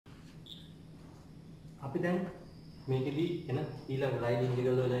අපි දැන් මේකෙදී එන ඊළඟ ලයින්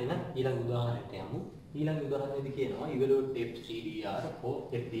ඉන්ටිග්‍රල් වල එන ඊළඟ උදාහරණයට යමු. ඊළඟ උදාහරණයේදී කියනවා evaluate f CDR for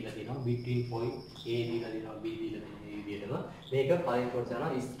f දීලා තියෙනවා between point A දීලා තියෙනවා B දීලා තියෙනවා මේ විදිහටම මේක පරිපූර්ණ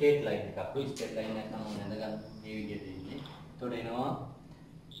කරනවා ස්ට්‍රේට් ලයින් එකක්. ස්ට්‍රේට් ලයින් එකක් නම් මම නඳගන්න මේ විදිහට ඉන්නේ. එතකොට එනවා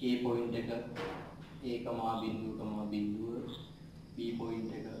A point එක A, බිංදුව B point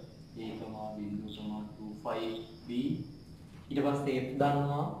එක A, බිංදුව 25 B ඊට පස්සේ f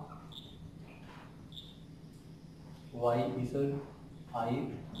දානවා y z I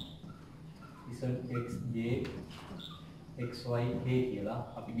z x j x y k කියලා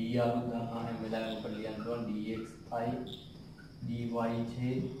අපි dr දානවා හැම වෙලාවෙම අපිට ලියන්න ඕන dx I dy j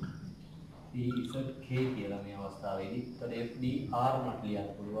dz k කියලා මේ අවස්ථාවේදී. එතකොට f dr මට ලියන්න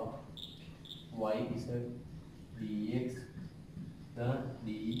පුළුවන් y z dx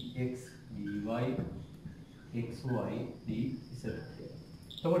dx dy xy dz කියලා.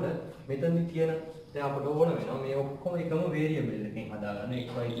 එතකොට මෙතනදී කියන දැන් අපිට ඕන වෙනවා මේ ඔක්කොම එකම වේරියබල් එකකින් හදාගන්න x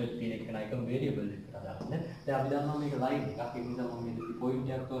y z කියන එක එකම වේරියබල් එකකින් හදාගන්න. දැන් අපි දන්නවා මේක ලයින් එකක්. ඒ නිසා මම මෙතනදී පොයින්ට්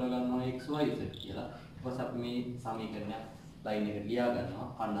එකක් තෝරගන්නවා x y z කියලා. ඊට පස්සේ අපි මේ සමීකරණය ලයින් එක ලියා ගන්නවා.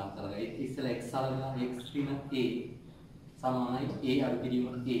 කණ්ඩායම් කරලා ඉස්සෙල්ලා x අල්ලලා x පින a සමානයි a අඩු කිරීම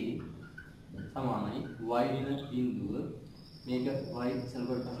a සමානයි y දින බිඳුව මේක y ඉස්සෙල්ලා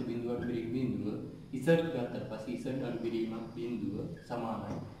කොට පස්සේ බිඳුව අඩු කිරීම බිඳුව z ගත්තට පස්සේ z අඩු කිරීම බිඳුව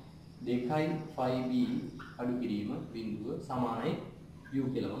සමානයි 2යි 5b අඩු කිරීම බිඳුව සමානයි u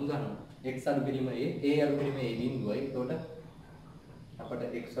කියලා මම ගන්නවා. x අඩු කිරීම a අඩු කිරීම a බිඳුවයි. එතකොට අපට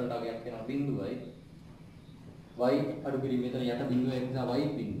x වලට අගයක් වෙනවා බිඳුවයි. y අඩු කිරීම මෙතන යට බිඳුව ඒ නිසා y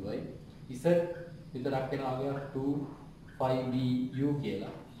බිඳුවයි. z විතරක් වෙනවා අගයක් 2 5b u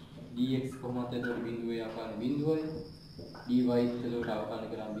කියලා. dx කොහොමද එතකොට බිඳුවේ ආකාරය බිඳුවයි. dy එතකොට අවකාශ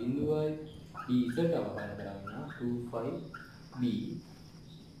කරා බිඳුවයි. dz අවකාශ කරා වෙනවා 2 5b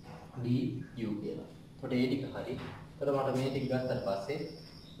du කියලා. එතකොට ඒ ටික හරි. එතකොට මට මේ ටික ගත්තට පස්සේ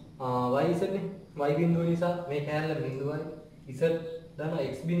y z නේ y බිඳුව නිසා මේ කෑල්ල බිඳුවයි. z දන්න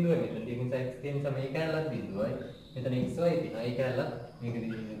x බිඳුවයි මෙතන. ඒ නිසා x කියන නිසා මේ කෑල්ලත් බිඳුවයි. මෙතන xy තියෙනවා. ඒ කෑල්ලත් මේක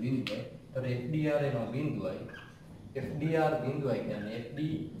දිහා බිඳුවයි. එතකොට fdr එනවා බිඳුවයි. fdr බිඳුවයි කියන්නේ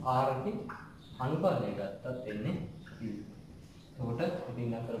fdr కి අනුපාතය ගත්තත් එන්නේ එතකොට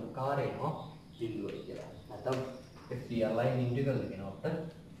ඉතින් අතර කාර්යය එනවා බිඳුවයි කියලා. නැත්නම් fdr line integral කියනවා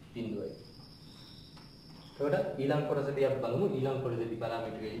අපිට බිඳුවයි. එතකොට ඊළඟ කොටසදී අපි බලමු ඊළඟ කොටසදී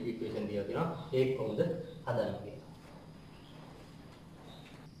පැරාමීටර් ඉක්වේෂන් දියා තියෙනවා ඒක කොහොමද හදන්නේ කියලා.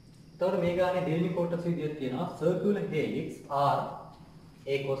 එතකොට මේ ගානේ දෙවෙනි කොටස විදිහට තියෙනවා circular helix r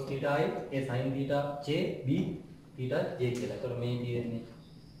a cos theta i a sin theta j b theta j කියලා. එතකොට මේ තියෙන්නේ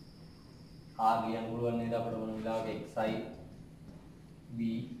r කියන්න පුළුවන් නේද අපිට මොන වෙලාවක xi b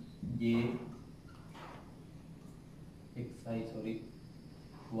j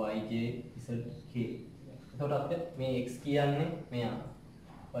yj zk. එතකොට අපිට මේ x කියන්නේ මෙයා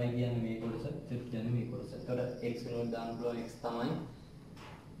y කියන්නේ මේ කොටස z කියන්නේ මේ කොටස. එතකොට x වෙනුවට දාන්න පුළුවන් x තමයි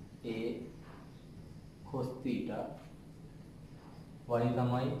a cos theta y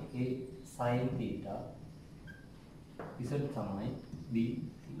තමයි a sin theta z තමයි b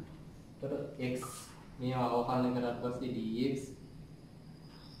theta. එතකොට x මේවා අවකලනය කරලා පස්සේ dx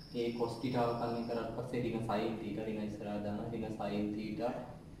a cos theta අවකලනය කරලා පස්සේ ඍණ sin theta ඍණ ඉස්සරහා දානවා ඍණ sin theta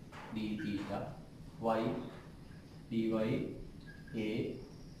d theta y dy a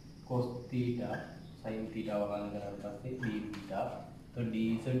cos theta sin theta අවකලනය කරලා පස්සේ d theta तो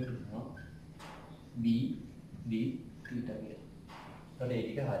dz වෙනවා b d theta කියලා. එතකොට ඒ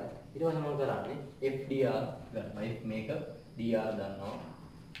ටික හරි. ඊට පස්සේ මොකද කරන්නේ? fdr ගන්නවා. f මේක dr ගන්නවා.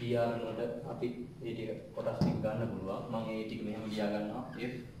 dr වලට අපි මේ ටික කොටස් ටික ගන්න පුළුවන්. මම මේ ටික මෙහෙම ලියා ගන්නවා.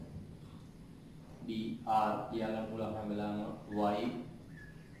 f dr ලියා ගන්න පුළුවන් හැම වෙලාවෙම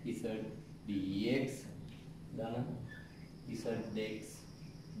y z dx ධන zx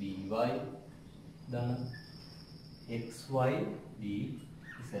dy ධන xy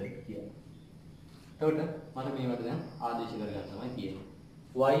dz කියලා. එතකොට මට මේවට දැන් ආදේශ කරගන්න තමයි තියෙන්නේ.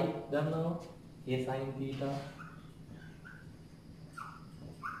 y දන්නවා a sin theta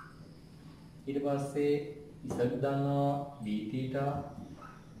ඊට පස්සේ z දන්නවා d theta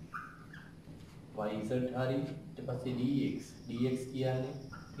yz හරි ඊට පස්සේ dx කියන්නේ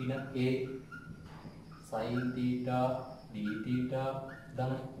ඍණ a sin theta d theta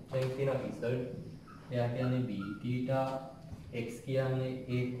ධන දැන් තියෙනවා z එයා කියන්නේ b theta x කියන්නේ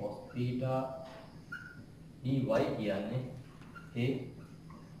a cos theta dy කියන්නේ a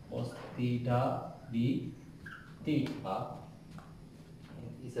cos theta d theta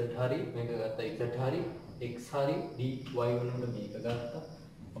z හරි මේක ගත්තා z හරි x හරි dy වෙනකොට මේක ගත්තා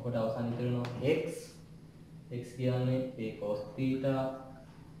අපට අවසන් කරනවා x කියන්නේ a cos theta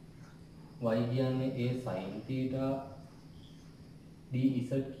y කියන්නේ a sin theta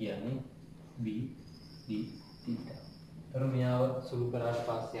dz කියන්නේ b d theta. තර මෙයාව සුළු කරාට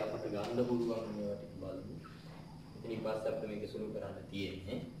පස්සේ අපිට ගන්න පුළුවන් මේවා ටික බලමු. ඉතින් පස්සේ අපිට මේක සුළු කරන්න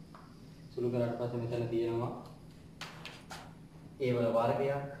තියෙන්නේ. සුළු කරාට පස්සේ මෙතන තියෙනවා a වල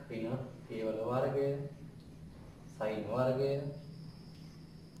වර්ගයක් වෙන a වල වර්ගය sin වර්ගය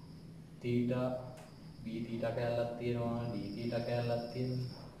theta b theta කැලලක් තියෙනවා d theta කැලලක්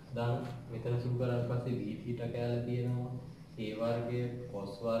තියෙනවා. දැන් මෙතන සුළු කරාට පස්සේ b theta කැලල තියෙනවා a වර්ගය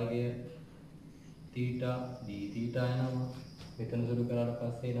cos වර්ගය theta d theta එනවා. මෙතන සුළු කරාට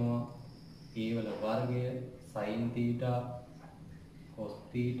පස්සේ එනවා a වල වර්ගය sin theta cos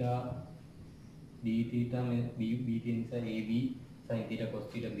theta d theta මේ b නිසා ab sin theta cos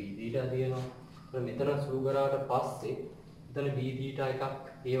theta b theta තියෙනවා. ඊට මෙතන සුළු කරාට පස්සේ මෙතන b theta එකක්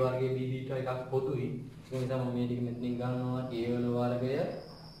a වර්ගයේ b theta එකක් පොදුයි. ඒ නිසා මම මේ ටික මෙතනින් ගන්නවා a වල වර්ගය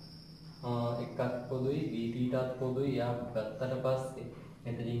එකක් පොදුයි b theta ත් පොදුයි. යා ගත්තට පස්සේ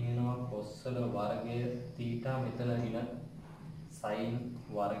මෙතනින් එනවා cos වල වර්ගය theta මෙතන ඉන sin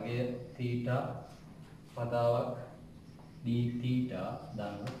වර්ගය theta පදාවක් d theta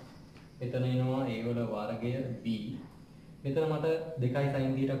දාන්න. මෙතන එනවා a වල වර්ගය b. මෙතන මට 2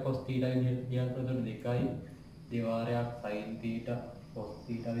 sin theta cos theta විදිහට කියන්න පුළුවන්. 2 දෙවාරයක් sin theta cos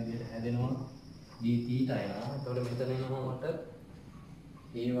theta විදිහට හැදෙනවා d theta එනවා. එතකොට මෙතන එනවා මට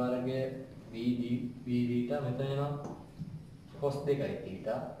a වර්ගය b theta මෙතන එනවා cos 2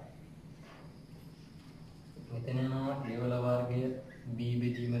 theta. මෙතන එනවා a වල වර්ගය b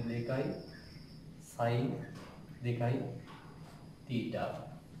බෙදීම 2 sin 2 theta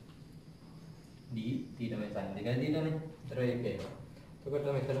d theta මේ sin 2 theta නේ. ඒතර ඒක එනවා. එතකොට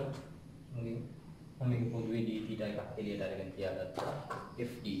මෙතන මම මේක පොදුවේ d theta එකක් එළියට අරගෙන තියාගත්තා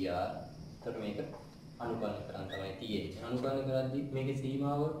fdr. එතකොට මේක අනුකලන කරන් තමයි තියෙන්නේ. අනුකලන කරද්දී මේකේ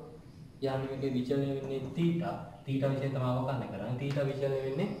සීමාව යන්නේ මේකේ විචලනය වෙන්නේ theta විෂය තමයි අවකලන කරන්නේ. theta විචලනය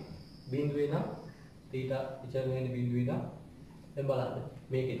වෙන්නේ බිඳුවේ නම් theta විචලනය වෙන්නේ බිඳුවේ නම්. දැන් බලන්න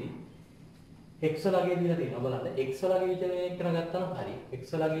මේකෙදි x වලගේ දීලා තියෙනවා. බලන්න x වලගේ විචලනය එක්කන ගත්තා නම් හරි. x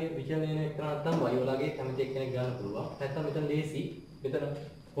වලගේ විචලනය එක්කන නැත්නම් y වලගේ කැමති එක්කෙනෙක් ගන්න පුළුවන්. නැත්නම් මෙතන ලේසි. මෙතන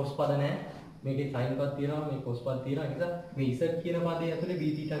cos පද නැහැ. මේකේ sin පද තියෙනවා, මේ cos පද තියෙනවා. ඒ නිසා මේ z කියන පදේ ඇතුලේ b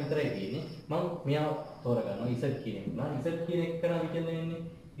theta විතරයි තියෙන්නේ. මම මෙයාව තෝරගන්නවා z කියන එක. නා z කියන එක්කන විචලනය වෙන්නේ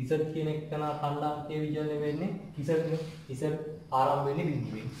z කියන එක්කන කණ්ඩායමේ විචලනය වෙන්නේ z ආරම්භ වෙන්නේ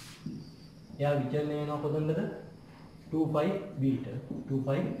බිඳුවෙන්. එයා විචලනය වෙනවා කොතනද? 2π බීටා 2π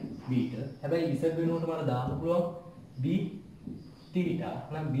බීටා. හැබැයි z වෙනුවට මට දාන්න පුළුවන් b theta.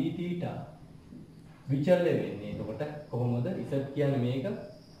 නම් b theta විචලනය වෙන්නේ එතකොට කොහොමද? z කියන්නේ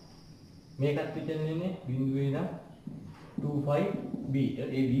මේකත් විචලනය වෙන්නේ බිඳුවේ නම් 2π බීටා.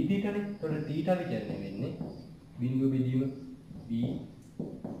 ඒ b theta නේ. එතකොට theta විචලනය වෙන්නේ බිඳුව බෙදීම b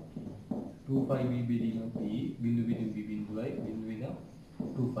 2π b බෙදීම b බිඳුව බෙදීම b බිඳුවයි බිඳුවේ නම්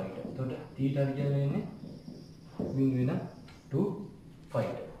 2π ට. එතකොට theta විචලනය වෙන්නේ බිඳුවේ නම් 2π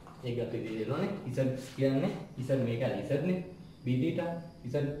ට. ඒක අපි දෙන්නෝනේ. z කියන්නේ z මේක ඇල z නේ. b theta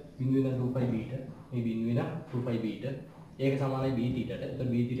z බිඳුවේ නම් 2π බීටා. මේ බිඳුවේ නම් 2π බීටා. ඒක සමානයි b theta ට. එතකොට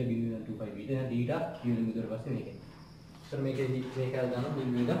b theta බිඳුවේ නම් 2π බීටා. දැන් theta කියන විදිහට පස්සේ මේකයි. එතකොට මේකේදී මේක ඇල දානවා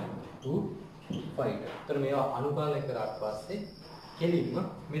බිඳුවේ නම් 2π ට. එතකොට මේවා අනුකලනය කරාට පස්සේ කෙලින්ම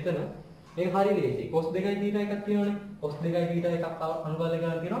මෙතන මේක හරිය ලේසි. cos 2 theta එකක් තියෙනවනේ. cos 2 theta එකක් අනුකලනය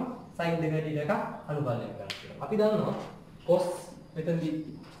කරලා තියෙනවා. sin 2 theta එකක් අනුකලනය කරලා තියෙනවා. අපි දන්නවා cos මෙතනදී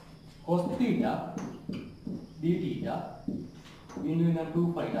cos theta d theta බිඳුවේ නම්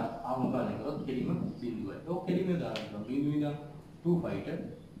 2π ට අනුකලනය කරොත් කෙලින්ම බිඳුවයි. ඒක කෙලින්ම දානවා. බිඳුවේ නම් 2π ට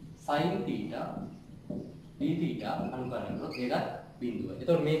sin theta d theta අනුකලනය කරොත් ඒකත් බිඳුවයි.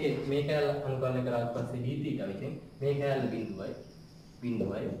 එතකොට මේක අනුකලනය කරාට පස්සේ d theta විසින් මේක ඇල්ල බිඳුවයි.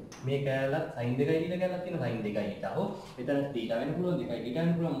 මේ කැලල sin 2 theta කැලලක් තියෙන sin 2 theta හො මෙතන theta වෙන්න පුළුවන් 2 theta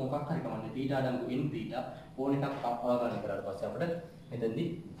වෙන්න පුළුවන් මොකක් හරි කමන්නේ theta අඩංගු n theta ඕන එකක් අපාගන්න කරාට පස්සේ අපිට මෙතනදී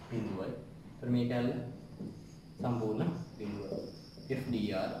බිඳුවයි. ඒතර මේ කැලල සම්පූර්ණ බිඳුවයි.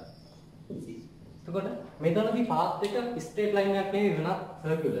 fdr එතකොට මෙතනදී පාත් එක ස්ට්‍රේට් ලයින් එකක් නෙවෙයි වෙනත්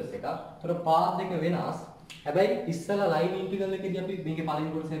සර්කියුලර්ස් එකක්. ඒතර පාත් දෙක වෙනස්. හැබැයි ඉස්සලා ලයින් ඉන්ටිග්‍රල් එකේදී අපි මේකේ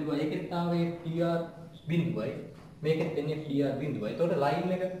පළවෙනි කොටස හදුවා. ඒකෙත් ආවේ dr බිඳුවයි. මේකෙත් එන්නේ dr බිඳුවයි. එතකොට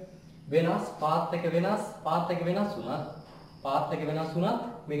ලයින් එක වෙනස්, පාත් එක වෙනස් වුණත්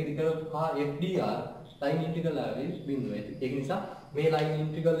මේකෙදි කරොත් fdr ලයින් ඉන්ටිග්‍රල් ආවේ බිඳුවයි. ඒක නිසා මේ ලයින්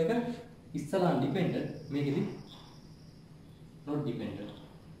ඉන්ටිග්‍රල් එක ඉස්සලා ඩිපෙන්ඩන්ට් මේකෙදි not dependent.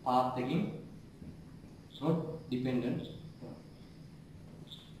 Path taking not dependent.